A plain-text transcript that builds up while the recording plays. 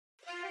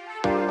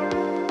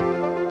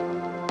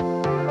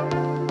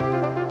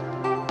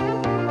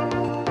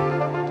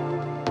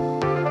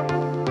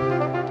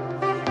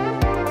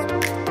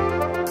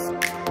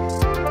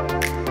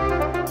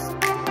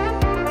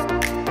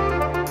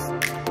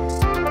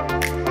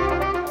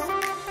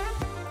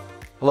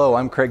Hello,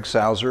 I'm Craig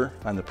Sauser.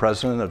 I'm the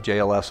president of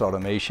JLS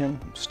Automation.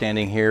 I'm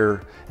standing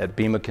here at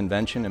BEMA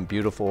Convention in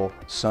beautiful,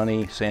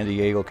 sunny San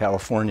Diego,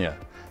 California,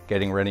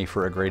 getting ready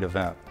for a great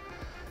event.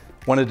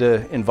 Wanted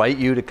to invite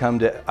you to come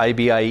to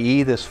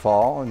IBIE this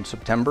fall in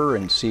September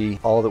and see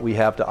all that we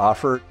have to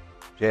offer.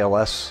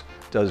 JLS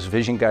does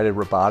vision-guided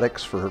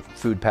robotics for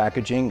food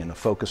packaging and a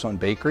focus on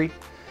bakery.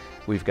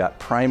 We've got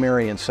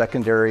primary and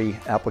secondary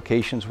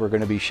applications we're going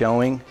to be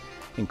showing,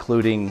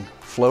 including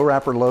flow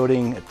wrapper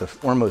loading at the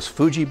foremost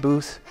Fuji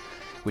booth,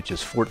 which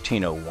is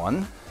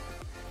 1401,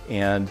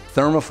 and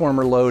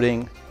thermoformer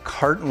loading,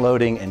 carton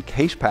loading, and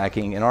case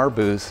packing in our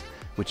booth,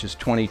 which is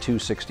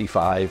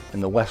 2265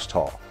 in the West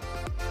Hall.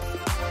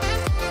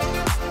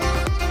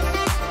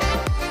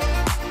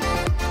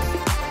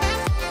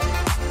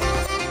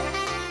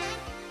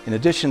 In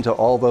addition to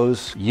all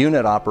those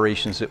unit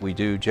operations that we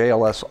do,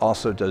 JLS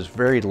also does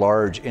very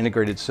large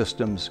integrated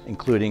systems,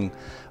 including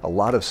a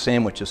lot of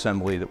sandwich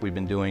assembly that we've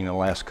been doing in the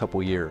last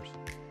couple years.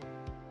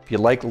 If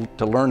you'd like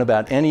to learn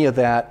about any of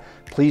that,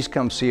 please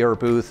come see our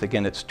booth.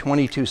 Again, it's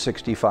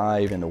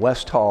 2265 in the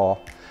West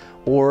Hall,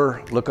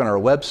 or look on our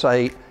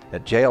website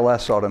at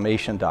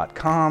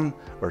jlsautomation.com,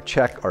 or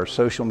check our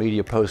social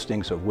media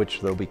postings, of which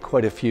there'll be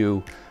quite a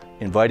few,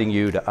 inviting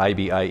you to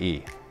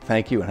IBIE.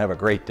 Thank you and have a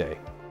great day.